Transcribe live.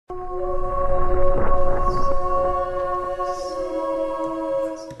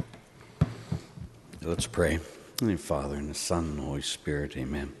Let's pray. In the Father, and the Son, and the Holy Spirit,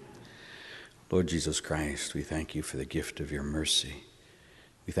 amen. Lord Jesus Christ, we thank you for the gift of your mercy.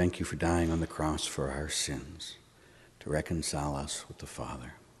 We thank you for dying on the cross for our sins, to reconcile us with the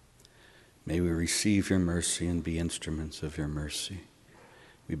Father. May we receive your mercy and be instruments of your mercy.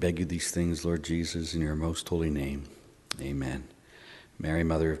 We beg you these things, Lord Jesus, in your most holy name. Amen. Mary,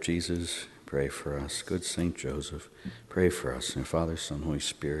 Mother of Jesus, pray for us. Good Saint Joseph, pray for us. And Father, Son, Holy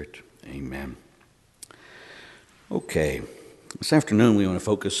Spirit, amen. Okay, this afternoon we want to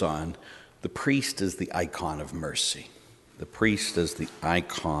focus on the priest as the icon of mercy. The priest as the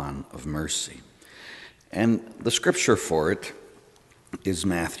icon of mercy. And the scripture for it is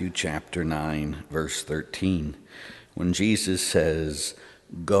Matthew chapter 9, verse 13, when Jesus says,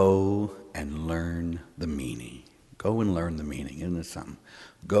 "Go and learn the meaning." Go and learn the meaning. Isn't it something?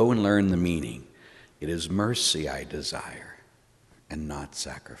 Go and learn the meaning. It is mercy I desire, and not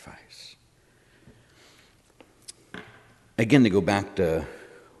sacrifice. Again, to go back to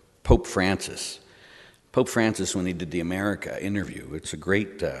Pope Francis. Pope Francis, when he did the America interview, it's a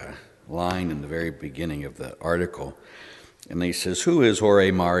great line in the very beginning of the article. And he says, "Who is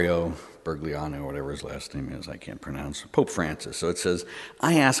Jorge Mario Bergliano," or whatever his last name is, I can't pronounce. Pope Francis. So it says,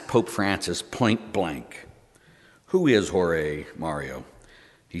 "I ask Pope Francis point blank, who is Jorge Mario?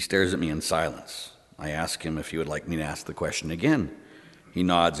 He stares at me in silence. I ask him if he would like me to ask the question again. He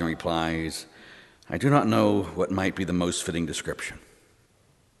nods and replies, I do not know what might be the most fitting description.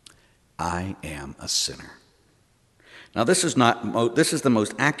 I am a sinner." Now this is the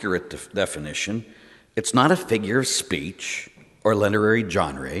most accurate definition. It's not a figure of speech or literary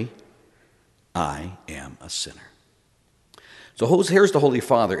genre. I am a sinner. So here's the Holy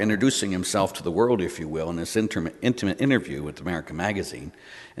Father introducing himself to the world, if you will, in this intimate interview with America Magazine.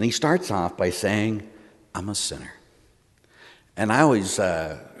 And he starts off by saying, I'm a sinner. And I always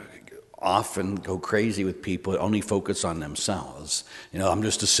often go crazy with people that only focus on themselves. You know, I'm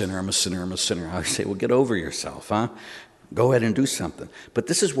just a sinner, I'm a sinner, I'm a sinner. I say, well, get over yourself, huh? Go ahead and do something. But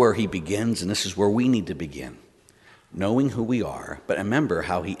this is where he begins, and this is where we need to begin. Knowing who we are, but remember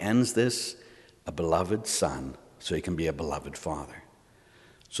how he ends this, a beloved son, so he can be a beloved father.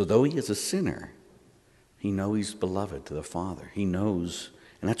 So though he is a sinner, he knows he's beloved to the Father. He knows,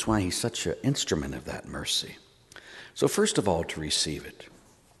 and that's why he's such an instrument of that mercy. So first of all, to receive it.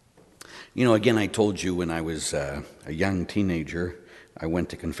 You know, again, I told you when I was a young teenager, I went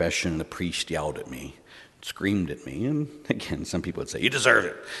to confession and the priest yelled at me, screamed at me. And again, some people would say, you deserve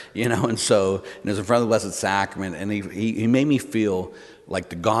it. You know, and so it was in front of the Blessed Sacrament, and he made me feel like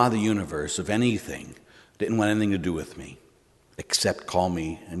the God of the universe, of anything, didn't want anything to do with me, except call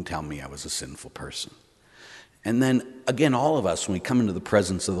me and tell me I was a sinful person. And then, again, all of us, when we come into the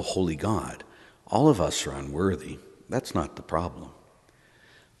presence of the Holy God, all of us are unworthy. That's not the problem.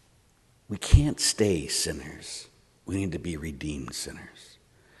 We can't stay sinners. We need to be redeemed sinners.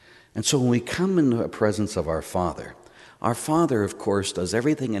 And so when we come into the presence of our Father, of course, does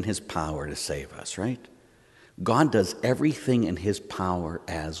everything in his power to save us, right? God does everything in his power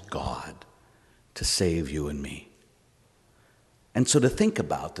as God to save you and me. And so to think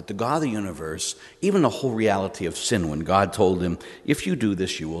about that the God of the universe, even the whole reality of sin, when God told him, if you do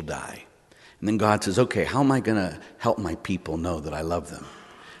this, you will die. And then God says, okay, how am I going to help my people know that I love them?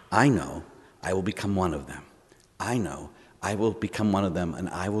 I know I will become one of them. I know I will become one of them, and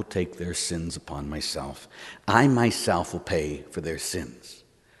I will take their sins upon myself. I myself will pay for their sins.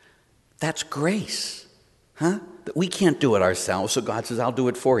 That's grace, huh? That we can't do it ourselves, so God says, I'll do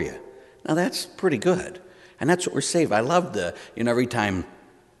it for you. Now that's pretty good, and that's what we're saved. I love every time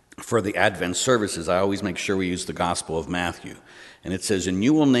for the Advent services, I always make sure we use the Gospel of Matthew. And it says, and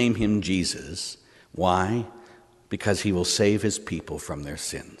you will name him Jesus. Why? Because he will save his people from their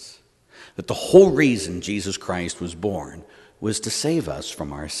sins. That the whole reason Jesus Christ was born was to save us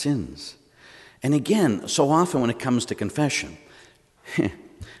from our sins. And again, so often when it comes to confession,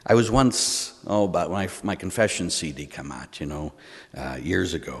 I was once, about when my confession CD came out,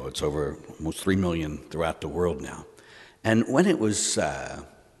 years ago. It's over almost 3 million throughout the world now. And when it was,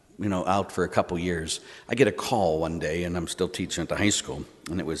 out for a couple years, I get a call one day, and I'm still teaching at the high school,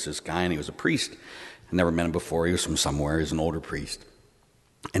 and it was this guy, and he was a priest. I never met him before. He was from somewhere. He was an older priest.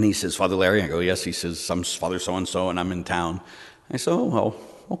 And he says, Father Larry? I go, yes. He says, I'm Father so-and-so, and I'm in town. I said, oh, well,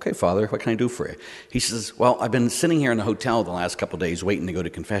 okay, Father, what can I do for you? He says, well, I've been sitting here in the hotel the last couple of days waiting to go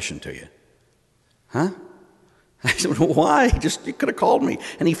to confession to you. Huh? I said, well, why? You could have called me.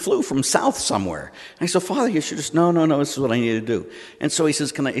 And he flew from south somewhere. And I said, Father, you should just, no, this is what I need to do. And so he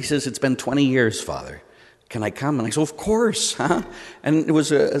says, it's been 20 years, Father. can I come? And I said, of course, huh? And it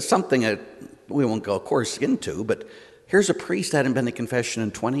was something that we won't go, of course, into, but here's a priest that hadn't been to confession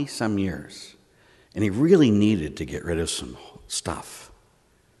in 20-some years, and he really needed to get rid of some stuff.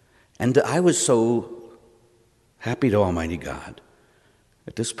 And I was so happy to Almighty God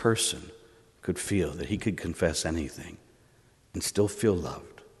that this person could feel that he could confess anything and still feel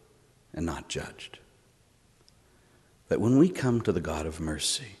loved and not judged. That when we come to the God of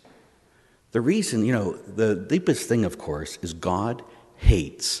mercy, the reason, the deepest thing, of course, is God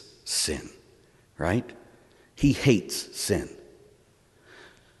hates sin, right? He hates sin.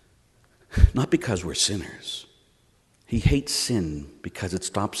 Not because we're sinners. He hates sin because it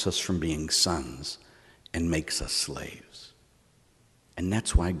stops us from being sons and makes us slaves. And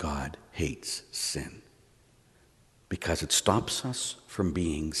that's why God hates sin. Because it stops us from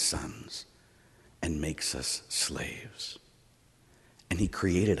being sons and makes us slaves. And he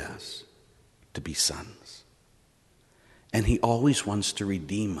created us to be sons. And he always wants to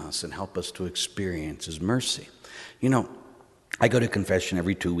redeem us and help us to experience his mercy. I go to confession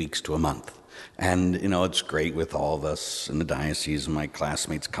every 2 weeks to a month. And, it's great with all of us in the diocese. My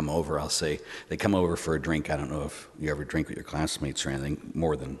classmates come over. I'll say, they come over for a drink. I don't know if you ever drink with your classmates or anything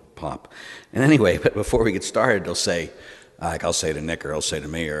more than pop. And anyway, but before we get started, they'll say, I'll say to Nick or I'll say to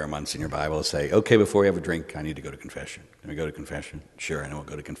me or Monsignor Bible, I'll say, okay, before we have a drink, I need to go to confession. Can we go to confession? Sure, and we'll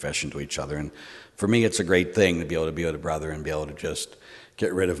go to confession to each other. And for me, it's a great thing to be able to be with a brother and be able to just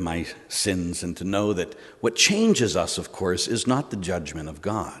get rid of my sins and to know that what changes us, of course, is not the judgment of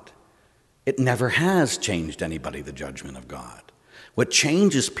God. It never has changed anybody, the judgment of God. What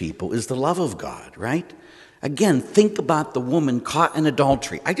changes people is the love of God, right? Again, think about the woman caught in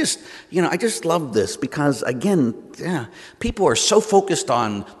adultery. I just love this because, again, people are so focused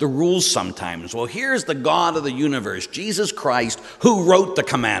on the rules sometimes. Well, here's the God of the universe, Jesus Christ, who wrote the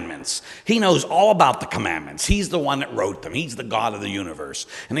commandments. He knows all about the commandments. He's the one that wrote them. He's the God of the universe.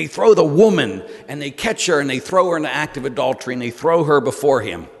 And they throw the woman, and they catch her, and they throw her in the act of adultery, and they throw her before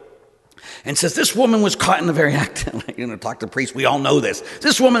him. And says, this woman was caught in the very act, talk to the priest, we all know this.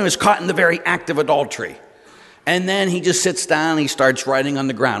 This woman was caught in the very act of adultery. And then he just sits down and he starts writing on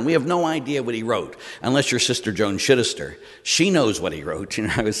the ground. We have no idea what he wrote, unless you're Sister Joan Chittister. She knows what he wrote.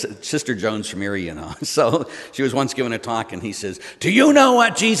 I was Sister Joan's from Erie, So she was once giving a talk, and he says, do you know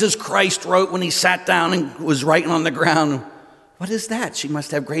what Jesus Christ wrote when he sat down and was writing on the ground? What is that? She must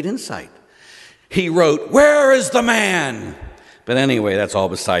have great insight. He wrote, where is the man? But anyway, that's all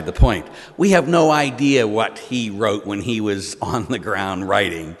beside the point. We have no idea what he wrote when he was on the ground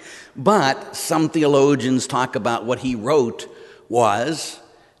writing. But some theologians talk about what he wrote was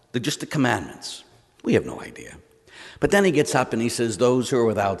just the commandments. We have no idea. But then he gets up and he says, those who are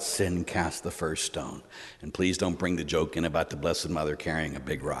without sin cast the first stone. And please don't bring the joke in about the Blessed Mother carrying a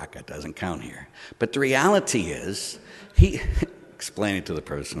big rock. That doesn't count here. But the reality is, he explain it to the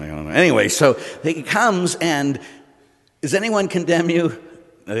person. I don't know. Anyway, so he comes and, does anyone condemn you?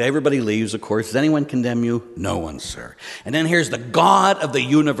 Everybody leaves, of course. Does anyone condemn you? No one, sir. And then here's the God of the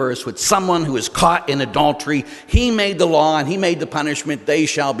universe with someone who is caught in adultery. He made the law and he made the punishment. They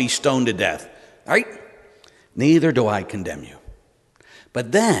shall be stoned to death. All right? Neither do I condemn you.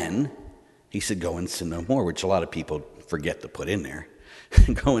 But then he said, go and sin no more, which a lot of people forget to put in there.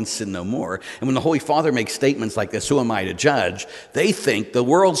 Go and sin no more. And when the Holy Father makes statements like this, who am I to judge? They think the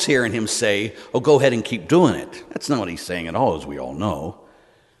world's hearing him say, oh, go ahead and keep doing it. That's not what he's saying at all, as we all know.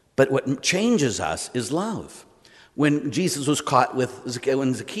 But what changes us is love. When Jesus was caught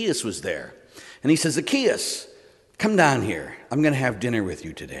when Zacchaeus was there, and he says, Zacchaeus, come down here. I'm going to have dinner with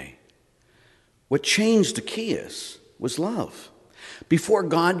you today. What changed Zacchaeus was love. Before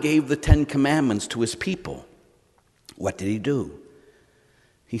God gave the 10 Commandments to his people, what did he do?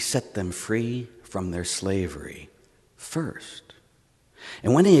 He set them free from their slavery first.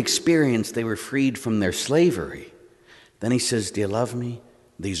 And when he experienced they were freed from their slavery, then he says, do you love me?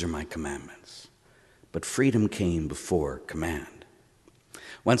 These are my commandments. But freedom came before command.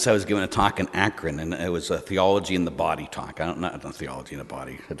 Once I was given a talk in Akron, and it was a theology in the body talk. Not theology in the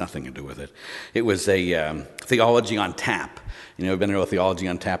body. It had nothing to do with it. It was a theology on tap. Been to a theology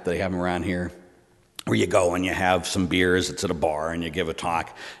on tap that they have around here, where you go and you have some beers. It's at a bar, and you give a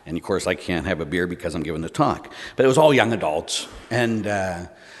talk. And, of course, I can't have a beer because I'm giving the talk. But it was all young adults. And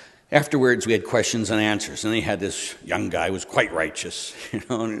afterwards, we had questions and answers. And they had this young guy who was quite righteous,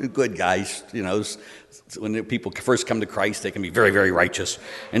 good guys, when people first come to Christ, they can be very, very righteous.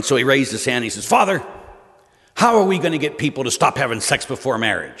 And so he raised his hand and he says, Father, how are we going to get people to stop having sex before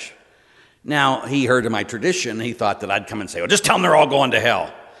marriage? Now, he heard of my tradition. He thought that I'd come and say, well, just tell them they're all going to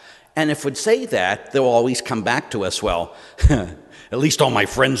hell. And if we'd say that, they'll always come back to us, well, at least all my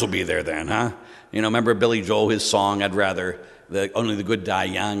friends will be there then, huh? You know, remember Billy Joel, his song, I'd rather only the good die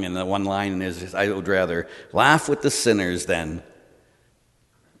young, and the one line is, I would rather laugh with the sinners than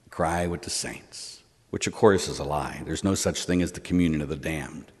cry with the saints, which of course is a lie. There's no such thing as the communion of the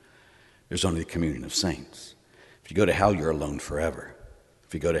damned. There's only the communion of saints. If you go to hell, you're alone forever.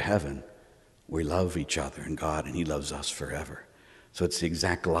 If you go to heaven, we love each other and God, and he loves us forever. So it's the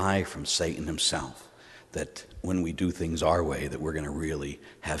exact lie from Satan himself that when we do things our way, that we're going to really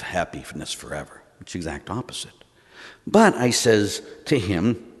have happiness forever. It's the exact opposite. But I says to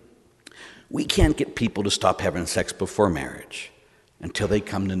him, we can't get people to stop having sex before marriage until they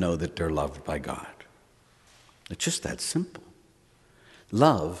come to know that they're loved by God. It's just that simple.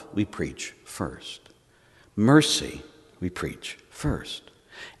 Love, we preach first. Mercy, we preach first.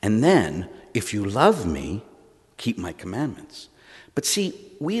 And then, if you love me, keep my commandments. But see,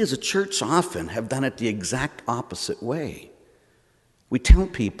 we as a church often have done it the exact opposite way. We tell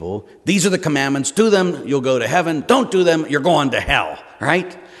people, these are the commandments, do them, you'll go to heaven. Don't do them, you're going to hell,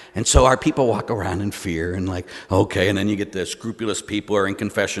 right? And so our people walk around in fear and like, okay, and then you get the scrupulous people who are in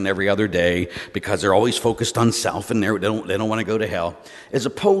confession every other day because they're always focused on self and they don't want to go to hell. As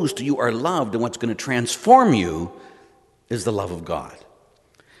opposed to you are loved, and what's going to transform you is the love of God.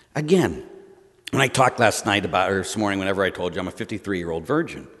 Again, when I talked last night about, or this morning, whenever I told you I'm a 53-year-old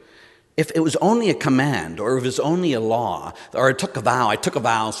virgin, if it was only a command, or if it was only a law, or I took a vow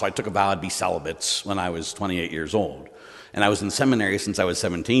I'd be celibate when I was 28 years old. And I was in seminary since I was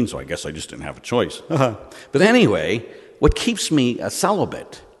 17, so I guess I just didn't have a choice. But anyway, what keeps me a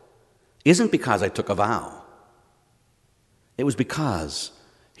celibate isn't because I took a vow. It was because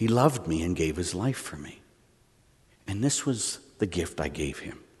he loved me and gave his life for me. And this was the gift I gave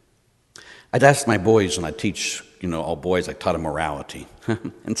him. I'd ask my boys when I teach, all boys, I taught them morality.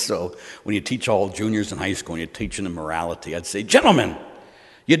 And so when you teach all juniors in high school and you're teaching them morality, I'd say, gentlemen,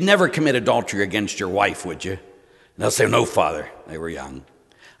 you'd never commit adultery against your wife, would you? And they'll say, no, Father. They were young.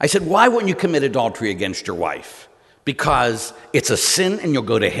 I said, why wouldn't you commit adultery against your wife? Because it's a sin and you'll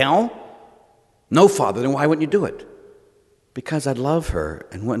go to hell? No, Father. Then why wouldn't you do it? Because I'd love her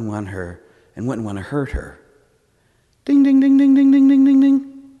and wouldn't want to hurt her. Ding, ding, ding, ding, ding, ding, ding, ding, ding.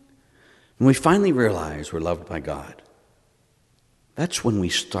 When we finally realize we're loved by God, that's when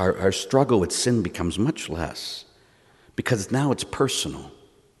our struggle with sin becomes much less, because now it's personal.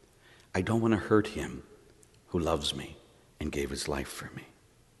 I don't want to hurt him who loves me and gave his life for me.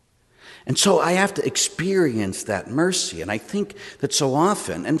 And so I have to experience that mercy. And I think that so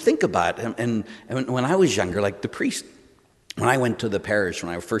often, and think about it, and when I was younger, like the priest, when I went to the parish,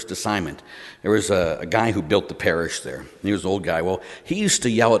 when I was first assignment, there was a guy who built the parish there. He was an old guy. Well, he used to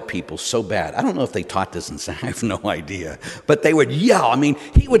yell at people so bad. I don't know if they taught this in I have no idea. But they would yell. I mean,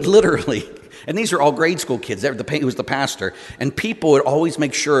 he would literally, and these are all grade school kids. He was the pastor. And people would always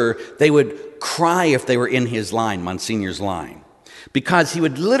make sure they would cry if they were in his line, Monsignor's line. Because he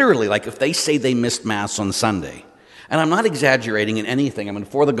would literally, like if they say they missed Mass on Sunday, and I'm not exaggerating in anything, I'm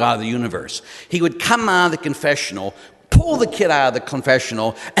before the God of the universe, he would come out of the confessional, pull the kid out of the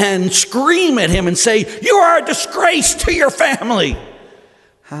confessional, and scream at him and say, you are a disgrace to your family.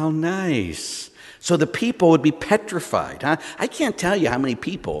 How nice. So the people would be petrified. Huh? I can't tell you how many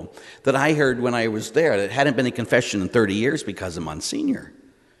people that I heard when I was there that hadn't been in confession in 30 years because of Monsignor.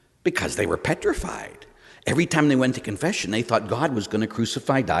 Because they were petrified. Every time they went to confession, they thought God was going to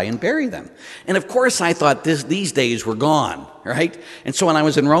crucify, die, and bury them. And of course, I thought these days were gone, right? And so when I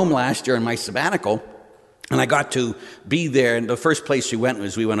was in Rome last year in my sabbatical, and I got to be there, and the first place we went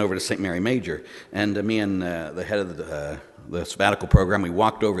over to St. Mary Major. And me and the head of the sabbatical program, we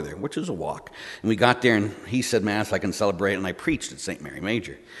walked over there, which is a walk. And we got there, and he said Mass, I can celebrate, and I preached at St. Mary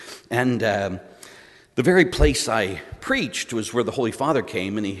Major. And the very place I preached was where the Holy Father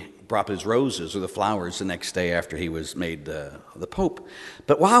came, and he brought his roses or the flowers the next day after he was made the Pope.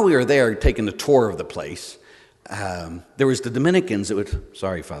 But while we were there taking the tour of the place, there was the Dominicans that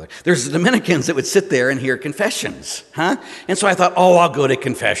would sit there and hear confessions, And so I thought, I'll go to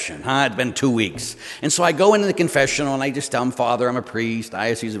confession, It'd been 2 weeks. And so I go into the confessional and I just tell him, Father, I'm a priest,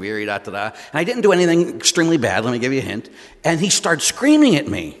 diocese of Erie, And I didn't do anything extremely bad, let me give you a hint. And he started screaming at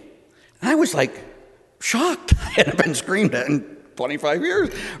me. And I was like shocked. I hadn't been screamed at in 25 years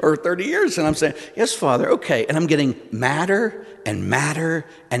or 30 years. And I'm saying, yes, Father, okay. And I'm getting madder and madder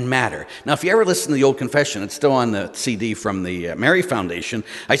and madder. Now, if you ever listen to the old confession, it's still on the CD from the Mary Foundation.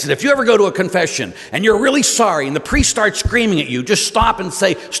 I said, if you ever go to a confession and you're really sorry and the priest starts screaming at you, just stop and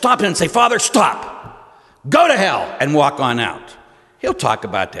say, Father, stop. Go to hell and walk on out. He'll talk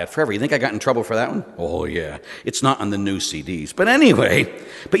about that forever. You think I got in trouble for that one? Oh, yeah. It's not on the new CDs. But anyway,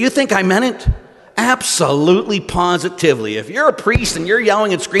 but you think I meant it? Absolutely, positively. If you're a priest and you're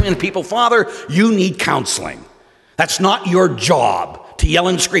yelling and screaming at people, Father, you need counseling. That's not your job to yell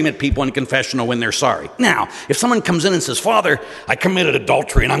and scream at people in confessional when they're sorry. Now, if someone comes in and says, Father, I committed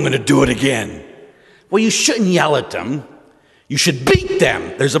adultery and I'm going to do it again. Well, you shouldn't yell at them. You should beat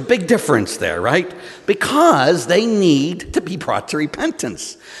them. There's a big difference there, right? Because they need to be brought to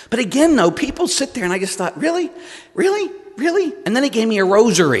repentance. But again, though, people sit there and I just thought, really? Really? Really? And then he gave me a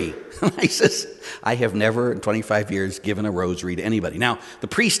rosary. And I says, I have never in 25 years given a rosary to anybody. Now, the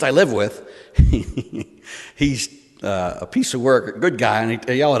priest I live with, he's a piece of work, a good guy, and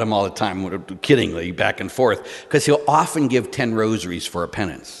I yell at him all the time, kiddingly, back and forth, because he'll often give 10 rosaries for a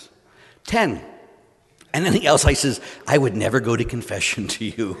penance. 10. And then else I says, I would never go to confession to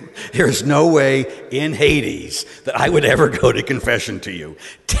you. There's no way in Hades that I would ever go to confession to you.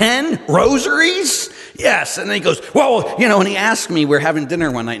 10 rosaries? Yes. And then he goes, well, and he asked me, we're having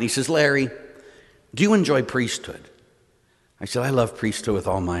dinner one night, and he says, Larry, do you enjoy priesthood? I said, I love priesthood with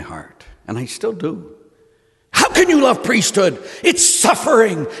all my heart. And I still do. How can you love priesthood? It's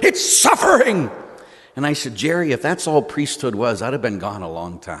suffering. It's suffering. And I said, Jerry, if that's all priesthood was, I'd have been gone a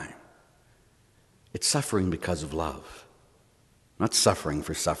long time. It's suffering because of love, not suffering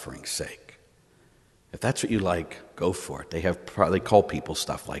for suffering's sake. If that's what you like, go for it. They call people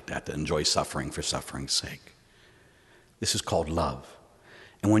stuff like that enjoy suffering for suffering's sake. This is called love.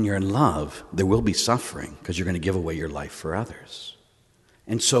 And when you're in love, there will be suffering because you're going to give away your life for others.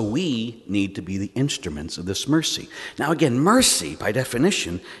 And so we need to be the instruments of this mercy. Now again, mercy, by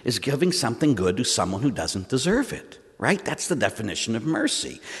definition, is giving something good to someone who doesn't deserve it. Right? That's the definition of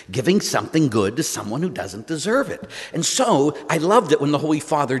mercy. Giving something good to someone who doesn't deserve it. And so I loved it when the Holy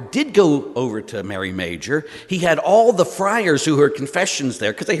Father did go over to Mary Major. He had all the friars who heard confessions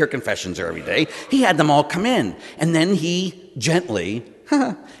there, because they hear confessions there every day. He had them all come in. And then he gently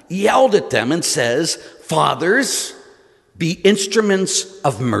yelled at them and says, Fathers, be instruments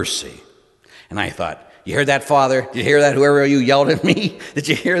of mercy. And I thought, you hear that, Father? Did you hear that, whoever you yelled at me? Did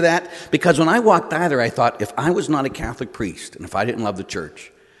you hear that? Because when I walked out of there, I thought, if I was not a Catholic priest, and if I didn't love the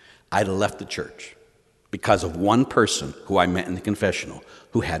church, I'd have left the church because of one person who I met in the confessional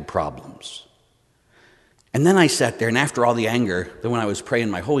who had problems. And then I sat there, and after all the anger, then when I was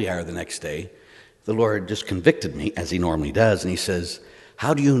praying my holy hour the next day, the Lord just convicted me, as he normally does, and he says,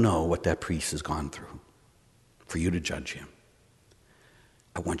 how do you know what that priest has gone through for you to judge him?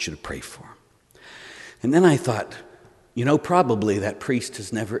 I want you to pray for him. And then I thought, probably that priest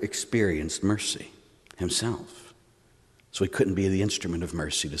has never experienced mercy himself. So he couldn't be the instrument of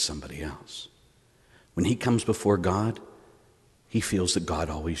mercy to somebody else. When he comes before God, he feels that God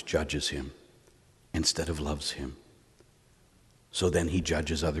always judges him instead of loves him. So then he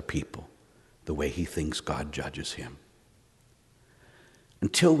judges other people the way he thinks God judges him.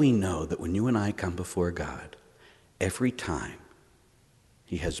 Until we know that when you and I come before God, every time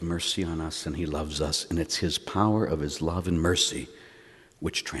he has mercy on us and he loves us, and it's his power of his love and mercy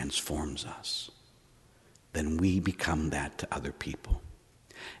which transforms us. Then we become that to other people.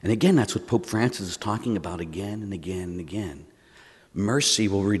 And again, that's what Pope Francis is talking about again and again and again. Mercy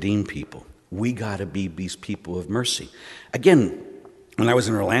will redeem people. We got to be these people of mercy. Again, when I was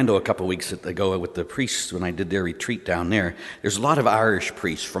in Orlando a couple of weeks ago with the priests, when I did their retreat down there, there's a lot of Irish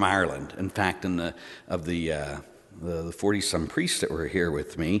priests from Ireland. In fact, the 40-some priests that were here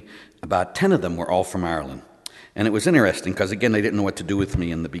with me, about 10 of them were all from Ireland. And it was interesting because, again, they didn't know what to do with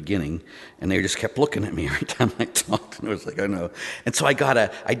me in the beginning, and they just kept looking at me every time I talked, and it was like, I know. And so I've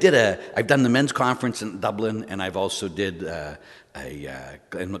done the men's conference in Dublin, and I've also did in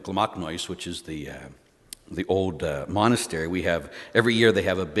Clonmacnoise, which is the old monastery. Every year they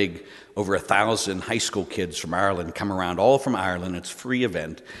have a big, over 1,000 high school kids from Ireland come around, all from Ireland. It's a free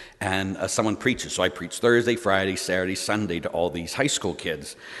event, and someone preaches. So I preach Thursday, Friday, Saturday, Sunday to all these high school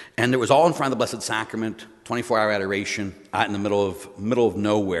kids. And it was all in front of the Blessed Sacrament, 24-hour adoration, out in the middle of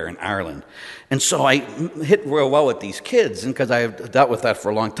nowhere in Ireland. And so I hit real well with these kids, and because I've dealt with that for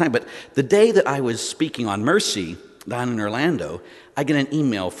a long time. But the day that I was speaking on mercy down in Orlando, I get an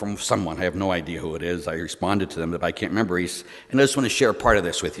email from someone. I have no idea who it is. I responded to them, but I can't remember. And I just want to share part of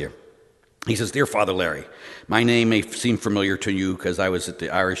this with you. He says, Dear Father Larry, my name may seem familiar to you because I was at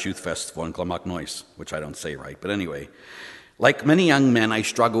the Irish Youth Festival in Clonmacnoise, which I don't say right. But anyway, like many young men, I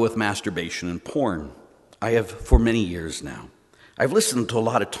struggle with masturbation and porn. I have for many years now. I've listened to a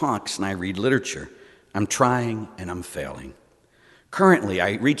lot of talks and I read literature. I'm trying and I'm failing. Currently,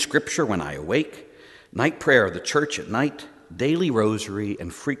 I read scripture when I awake, night prayer of the church at night, daily rosary,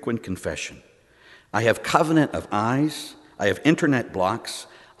 and frequent confession. I have covenant of eyes. I have internet blocks.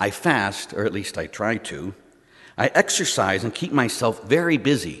 I fast, or at least I try to. I exercise and keep myself very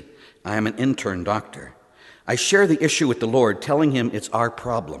busy, I am an intern doctor. I share the issue with the Lord, telling him it's our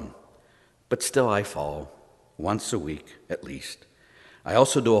problem. But still I fall, once a week at least. I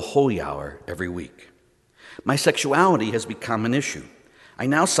also do a holy hour every week. My sexuality has become an issue. I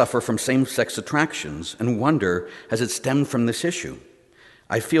now suffer from same-sex attractions and wonder, has it stemmed from this issue?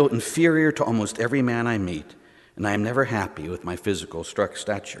 I feel inferior to almost every man I meet, and I am never happy with my physical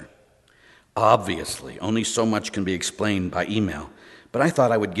stature. Obviously, only so much can be explained by email, but I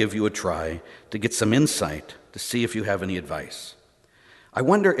thought I would give you a try to get some insight to see if you have any advice. I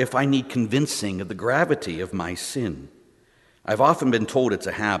wonder if I need convincing of the gravity of my sin. I've often been told it's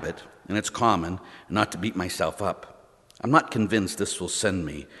a habit, and it's common, not to beat myself up. I'm not convinced this will send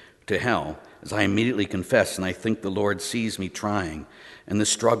me to hell, as I immediately confess, and I think the Lord sees me trying, and the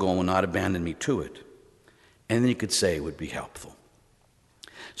struggle will not abandon me to it. And then you could say it would be helpful.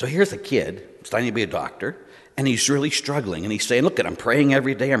 So here's a kid studying to be a doctor, and he's really struggling, and he's saying, look, I'm praying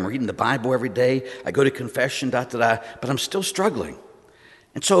every day, I'm reading the Bible every day, I go to confession, but I'm still struggling.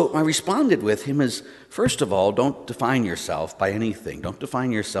 And so I responded with him is, first of all, don't define yourself by anything. Don't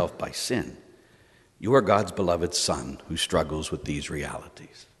define yourself by sin. You are God's beloved Son who struggles with these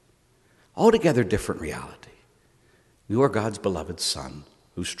realities. Altogether different reality. You are God's beloved Son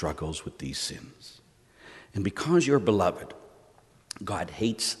who struggles with these sins. And because you're beloved, God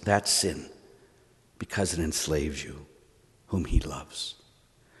hates that sin because it enslaves you, whom he loves.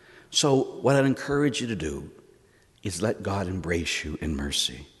 So what I'd encourage you to do is let God embrace you in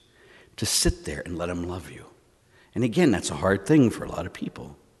mercy, to sit there and let him love you. And again, that's a hard thing for a lot of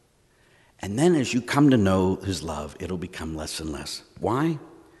people. And then as you come to know his love, it'll become less and less. Why?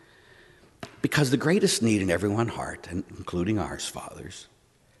 Because the greatest need in everyone's heart, and including ours, fathers,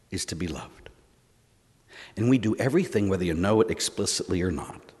 is to be loved. And we do everything, whether you know it explicitly or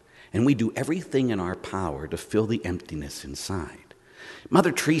not, and we do everything in our power to fill the emptiness inside.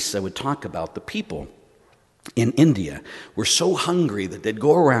 Mother Teresa would talk about the people in India were so hungry that they'd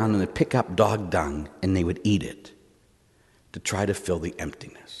go around and they'd pick up dog dung and they would eat it to try to fill the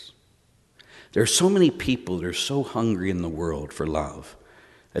emptiness. There are so many people that are so hungry in the world for love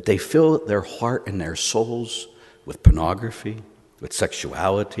that they fill their heart and their souls with pornography, with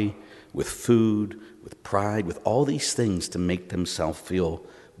sexuality, with food, with pride, with all these things to make themselves feel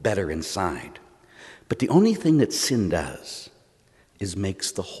better inside. But the only thing that sin does is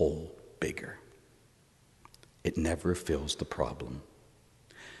makes the hole bigger. It never fills the problem.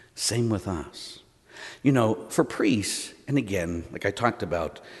 Same with us. You know, for priests, and again, like I talked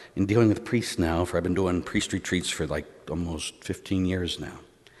about in dealing with priests now, I've been doing priest retreats for like almost 15 years now.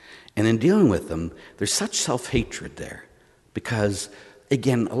 And in dealing with them, there's such self-hatred there because,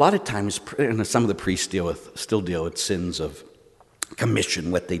 again, a lot of times, and some of the priests still deal with sins of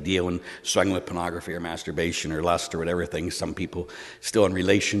commission, what they deal in struggling with pornography or masturbation or lust or whatever things. Some people still in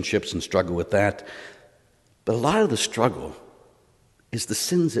relationships and struggle with that. But a lot of the struggle is the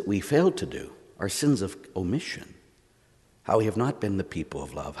sins that we failed to do, are sins of omission. How we have not been the people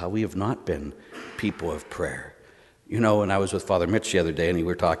of love, how we have not been people of prayer. You know, when I was with Father Mitch the other day and we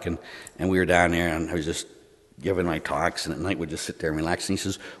were talking and we were down there and I was just giving my talks and at night we'd just sit there and relax. And he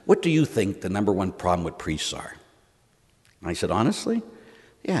says, what do you think the number one problem with priests are? And I said, honestly,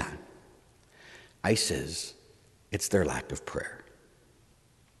 yeah. I says, it's their lack of prayer.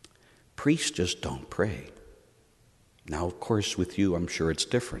 Priests just don't pray. Now, of course, with you, I'm sure it's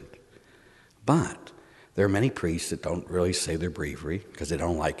different. But there are many priests that don't really say their breviary because they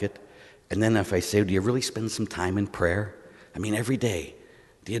don't like it. And then if I say, do you really spend some time in prayer? I mean, every day.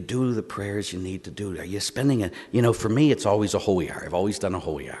 Do you do the prayers you need to do? Are you spending it? You know, for me, it's always a holy hour. I've always done a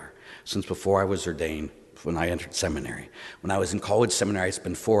holy hour since before I was ordained, when I entered seminary. When I was in college seminary, I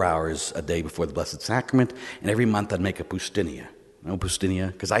spent 4 hours a day before the Blessed Sacrament, and every month I'd make a poustinia. No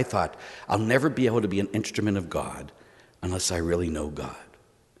poustinia, because I thought, I'll never be able to be an instrument of God unless I really know God.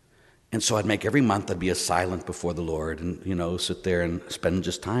 And so I'd make every month, I'd be a silent before the Lord and, you know, sit there and spend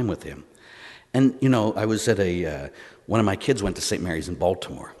just time with him. And, you know, I was at one of my kids went to St. Mary's in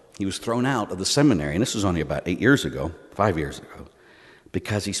Baltimore. He was thrown out of the seminary, and this was only about 5 years ago,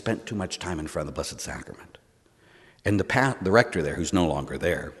 because he spent too much time in front of the Blessed Sacrament. And the rector there, who's no longer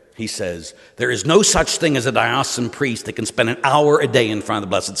there, he says, there is no such thing as a diocesan priest that can spend an hour a day in front of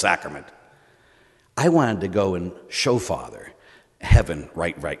the Blessed Sacrament. I wanted to go and show Father heaven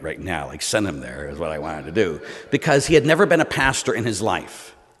right now, like send him there is what I wanted to do, because he had never been a pastor in his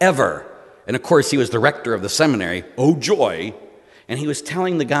life, ever. And of course, he was the rector of the seminary, oh joy, and he was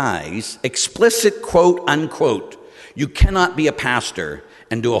telling the guys, explicit quote, unquote, you cannot be a pastor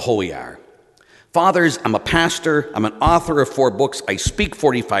and do a holy hour. Fathers, I'm a pastor, I'm an author of 4 books, I speak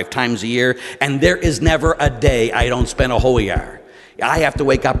 45 times a year, and there is never a day I don't spend a holy hour. I have to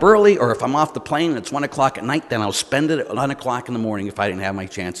wake up early, or if I'm off the plane and it's 1 o'clock at night, then I'll spend it at 1 o'clock in the morning if I didn't have my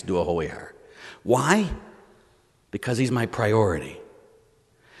chance to do a holy hour. Why? Because he's my priority.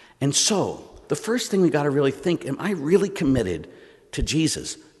 And so, the first thing we got to really think, am I really committed to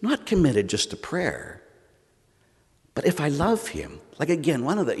Jesus? Not committed just to prayer, but if I love him. Like again,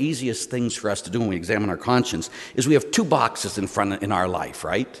 one of the easiest things for us to do when we examine our conscience is we have two boxes in our life,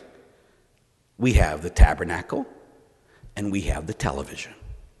 right? We have the tabernacle and we have the television.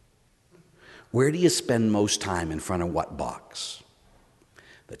 Where do you spend most time in front of what box?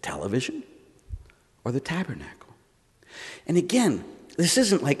 The television or the tabernacle? And again, this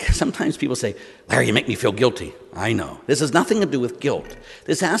isn't like sometimes people say, Larry, you make me feel guilty. I know. This has nothing to do with guilt.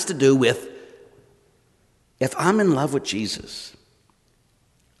 This has to do with if I'm in love with Jesus,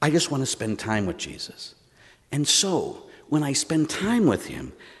 I just want to spend time with Jesus. And so, when I spend time with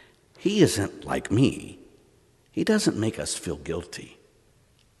him, he isn't like me. He doesn't make us feel guilty.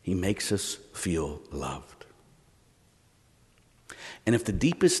 He makes us feel loved. And if the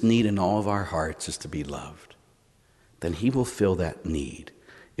deepest need in all of our hearts is to be loved, then he will fill that need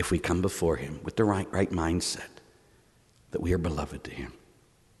if we come before him with the right mindset that we are beloved to him.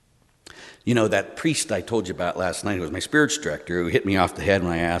 You know, that priest I told you about last night, who was my spiritual director, who hit me off the head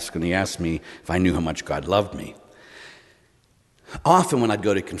when I asked, and he asked me if I knew how much God loved me. Often when I'd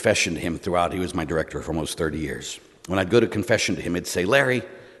go to confession to him throughout, he was my director for almost 30 years. When I'd go to confession to him, he'd say, Larry,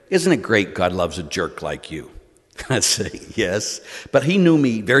 isn't it great God loves a jerk like you? I'd say, yes. But he knew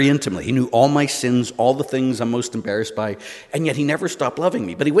me very intimately. He knew all my sins, all the things I'm most embarrassed by, and yet he never stopped loving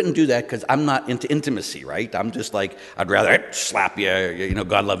me. But he wouldn't do that because I'm not into intimacy, right? I'm just like, I'd rather slap you, you know,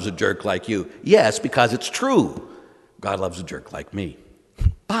 God loves a jerk like you. Yes, because it's true. God loves a jerk like me.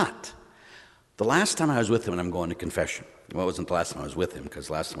 But the last time I was with him, and I'm going to confession. Well, it wasn't the last time I was with him, because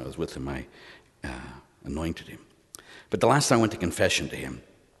the last time I was with him, I anointed him. But the last time I went to confession to him,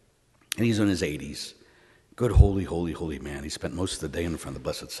 and he's in his 80s, good, holy, holy, holy man. He spent most of the day in front of the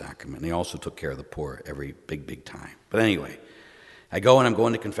Blessed Sacrament. And he also took care of the poor every big time. But anyway, I go and I'm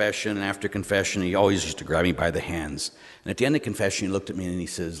going to confession, and after confession, he always used to grab me by the hands. And at the end of confession, he looked at me and he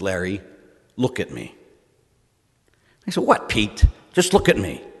says, Larry, look at me. I said, what, Pete? Just look at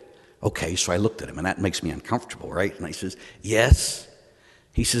me. Okay, so I looked at him, and that makes me uncomfortable, right? And I says, yes.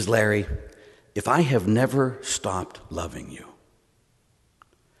 He says, Larry, if I have never stopped loving you,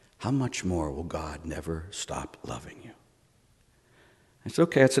 how much more will God never stop loving you? I said,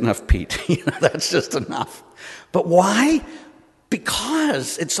 okay, that's enough, Pete. That's just enough. But why?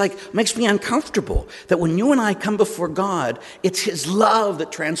 Because it's like, makes me uncomfortable that when you and I come before God, it's his love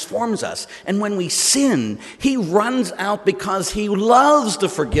that transforms us. And when we sin, he runs out because he loves to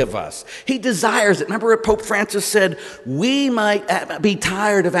forgive us. He desires it. Remember what Pope Francis said? We might be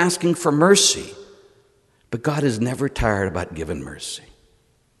tired of asking for mercy, but God is never tired about giving mercy.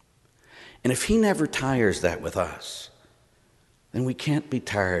 And if he never tires that with us, then we can't be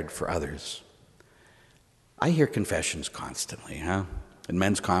tired for others. I hear confessions constantly, In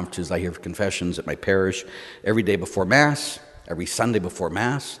men's conferences, I hear confessions at my parish every day before Mass, every Sunday before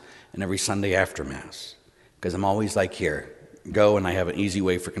Mass, and every Sunday after Mass. Because I'm always like, here, go, and I have an easy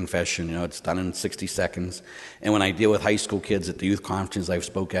way for confession. It's done in 60 seconds. And when I deal with high school kids at the youth conferences I've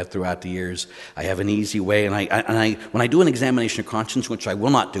spoke at throughout the years, I have an easy way. And when I do an examination of conscience, which I will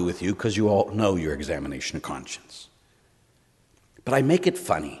not do with you because you all know your examination of conscience, but I make it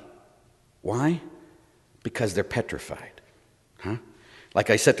funny. Why? Because they're petrified. Like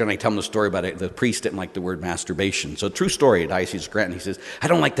I sit there and I tell them the story about it. The priest didn't like the word masturbation. So true story at Diocese of Scranton. He says, I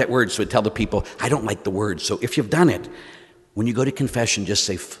don't like that word. So I tell the people, I don't like the word. So if you've done it, when you go to confession, just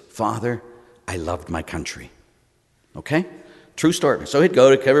say, Father, I loved my country. Okay? True story. So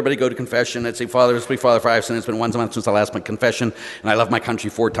everybody go to confession. I'd say, Father, it's Father, for I have sinned. It's been 1 month since I last my confession, and I love my country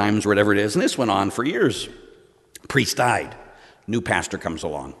 4 times, or whatever it is. And this went on for years. Priest died. New pastor comes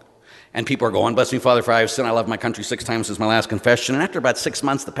along. And people are going, bless me, Father, for I have sinned. I love my country 6 times since my last confession. And after about 6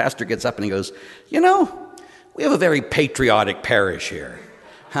 months, the pastor gets up and he goes, we have a very patriotic parish here.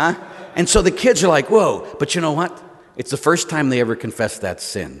 And so the kids are like, whoa. But you know what? It's the first time they ever confess that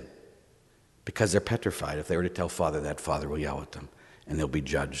sin. Because they're petrified. If they were to tell Father that, Father will yell at them. And they'll be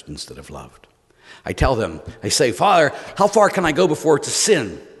judged instead of loved. I tell them, I say, Father, how far can I go before it's a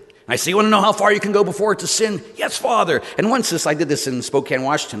sin? I say, you want to know how far you can go before it's a sin? Yes, Father. And once I did this in Spokane,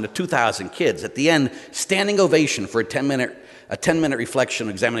 Washington, to 2,000 kids. At the end, standing ovation for a 10-minute reflection,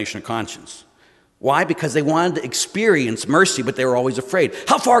 examination of conscience. Why? Because they wanted to experience mercy, but they were always afraid.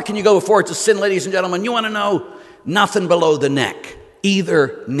 How far can you go before it's a sin, ladies and gentlemen? You want to know? Nothing below the neck.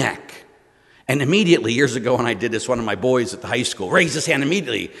 Either neck. And immediately, years ago when I did this, one of my boys at the high school raised his hand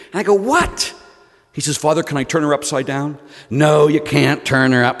immediately. And I go, what? He says, Father, can I turn her upside down? No, you can't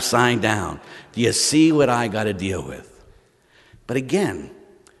turn her upside down. Do you see what I got to deal with? But again,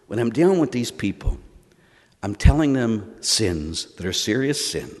 when I'm dealing with these people, I'm telling them sins that are serious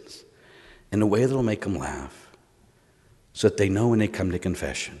sins in a way that will make them laugh so that they know when they come to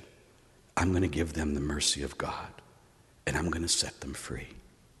confession, I'm going to give them the mercy of God and I'm going to set them free.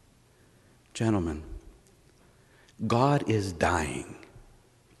 Gentlemen, God is dying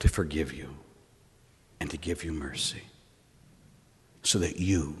to forgive you and to give you mercy so that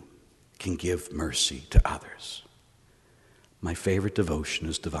you can give mercy to others. My favorite devotion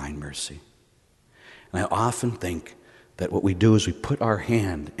is Divine Mercy. And I often think that what we do is we put our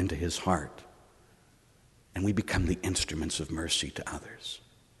hand into his heart and we become the instruments of mercy to others.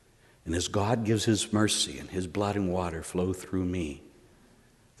 And as God gives his mercy and his blood and water flow through me,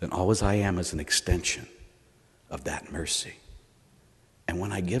 then always I am is an extension of that mercy. And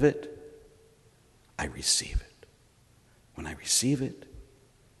when I give it, I receive it. When I receive it,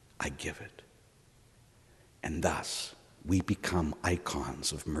 I give it. And thus, we become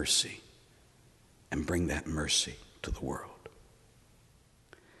icons of mercy and bring that mercy to the world.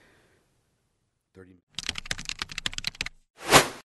 30